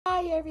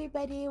Hi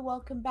everybody,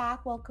 welcome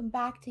back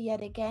to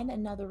yet again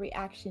another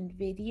reaction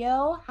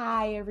video.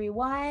 Hi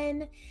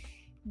everyone.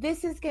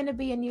 This is going to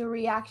be a new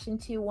reaction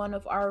to one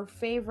of our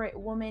favorite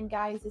women,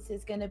 guys. This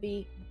is going to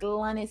be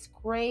Glennis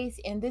Grace,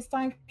 and this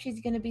time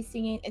she's going to be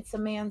singing It's a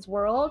Man's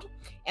World,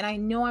 and I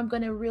know I'm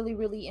going to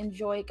really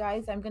enjoy it,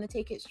 guys. I'm going to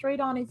take it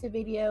straight on into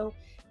video.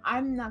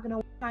 I'm not going to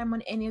waste time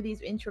on any of these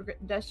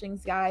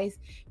introductions, guys.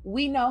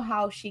 We know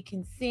how she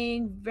can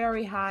sing,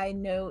 very high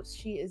notes.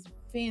 She is a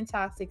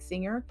fantastic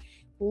singer.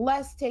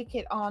 Let's take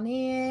it on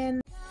in.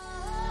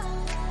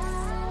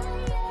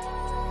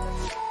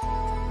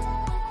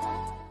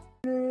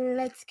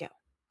 Let's go.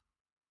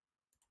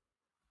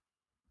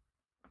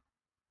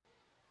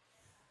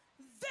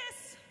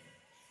 This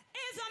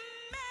is a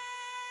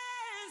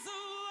man's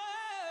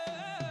world.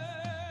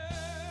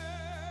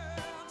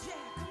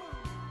 Yeah, come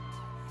on.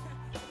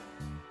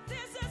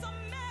 This is a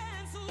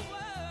man's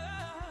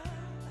world.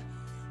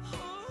 Ooh,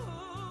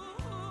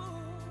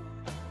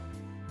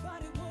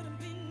 but it wouldn't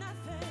be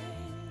nothing.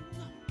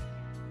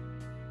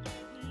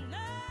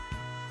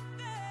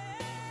 Nothing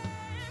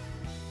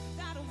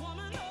that a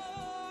woman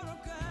or a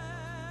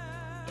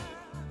girl.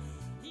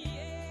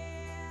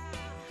 Yeah.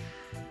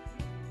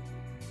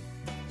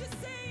 You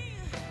see,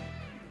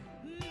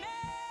 man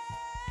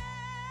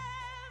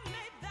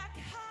made that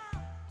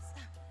house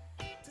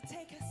to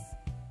take us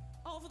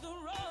over the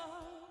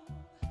road,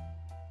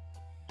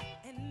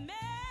 and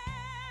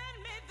man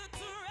made the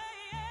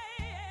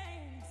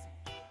trains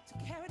to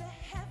carry the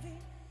heavy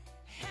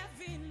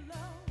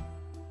load.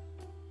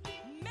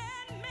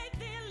 Man made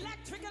the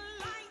electric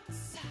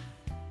lights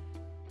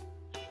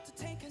to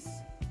take us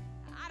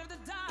out of the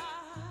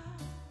dark.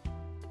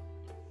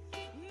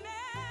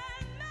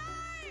 Man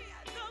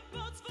made the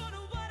boats for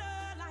the water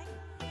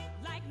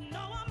like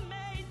Noah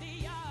made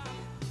the ark.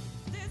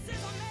 This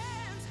is a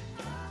man's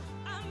world,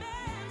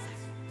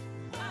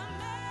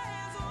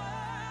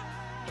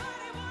 but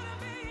it wouldn't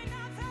be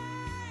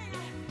nothing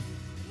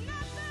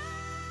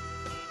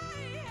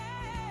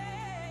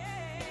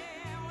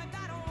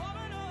without a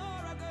woman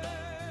or a girl.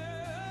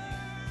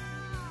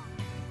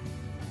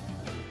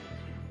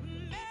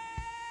 Man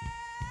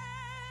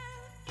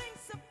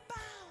thinks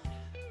about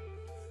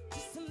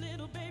just a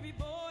little baby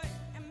boy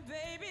and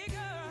baby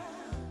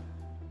girl.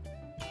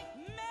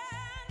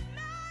 Man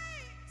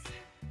makes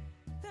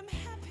them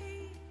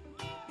happy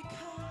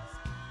because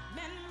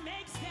man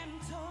makes them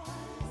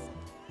toys.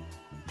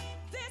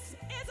 This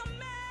is a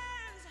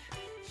man's,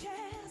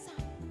 yes.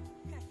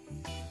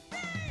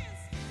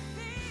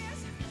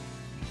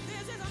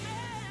 This is a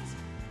man's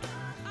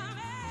world,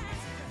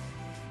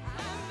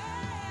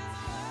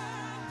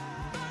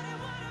 but it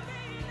wouldn't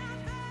be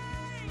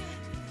nothing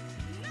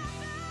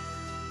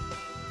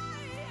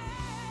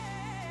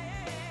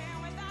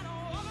without a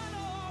woman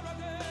or a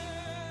girl.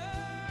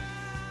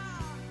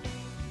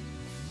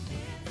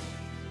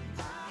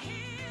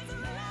 He's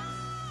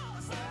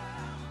lost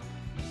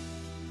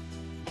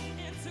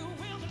into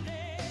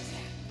wilderness.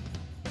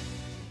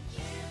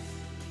 He's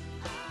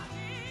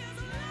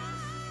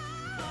lost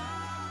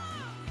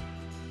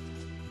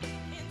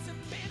into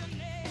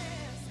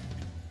bitterness.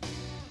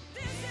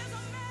 This is a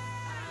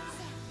man's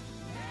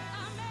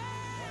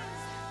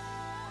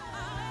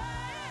world,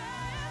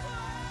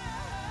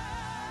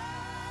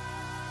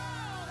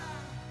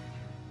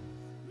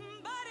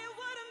 but it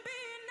wouldn't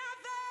be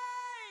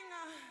nothing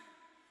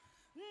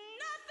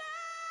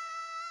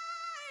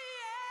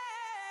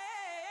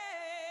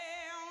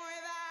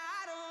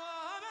without a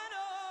woman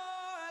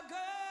or a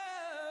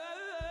girl.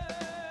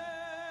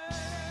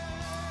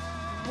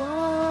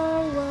 Whoa.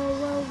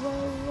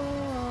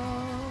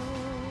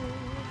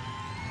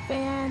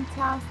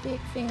 Fantastic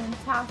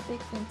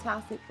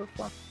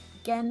performance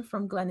again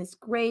from Glennis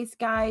Grace,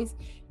 guys.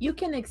 You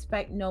can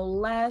expect no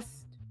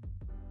less.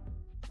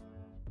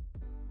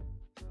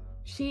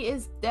 She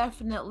is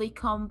definitely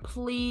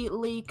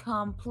completely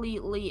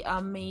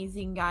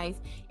amazing,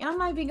 guys. And I'm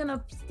not even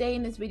gonna stay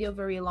in this video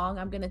very long.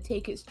 I'm gonna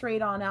take it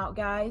straight on out,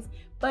 guys.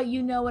 But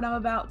you know what I'm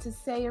about to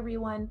say,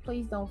 everyone.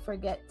 Please don't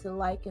forget to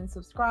like and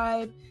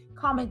subscribe.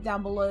 Comment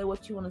down below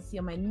what you want to see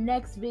on my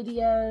next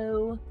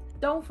video.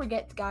 Don't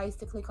forget, guys,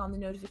 to click on the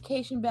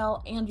notification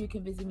bell, and you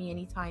can visit me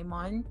anytime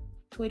on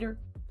Twitter,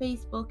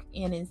 Facebook,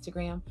 and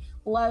Instagram.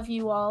 Love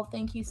you all.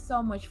 Thank you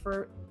so much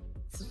for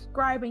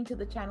subscribing to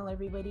the channel,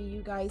 everybody.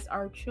 You guys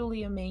are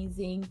truly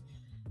amazing.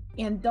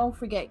 And don't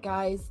forget,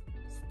 guys,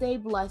 stay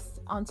blessed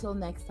until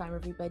next time,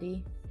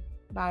 everybody.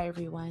 Bye,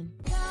 everyone.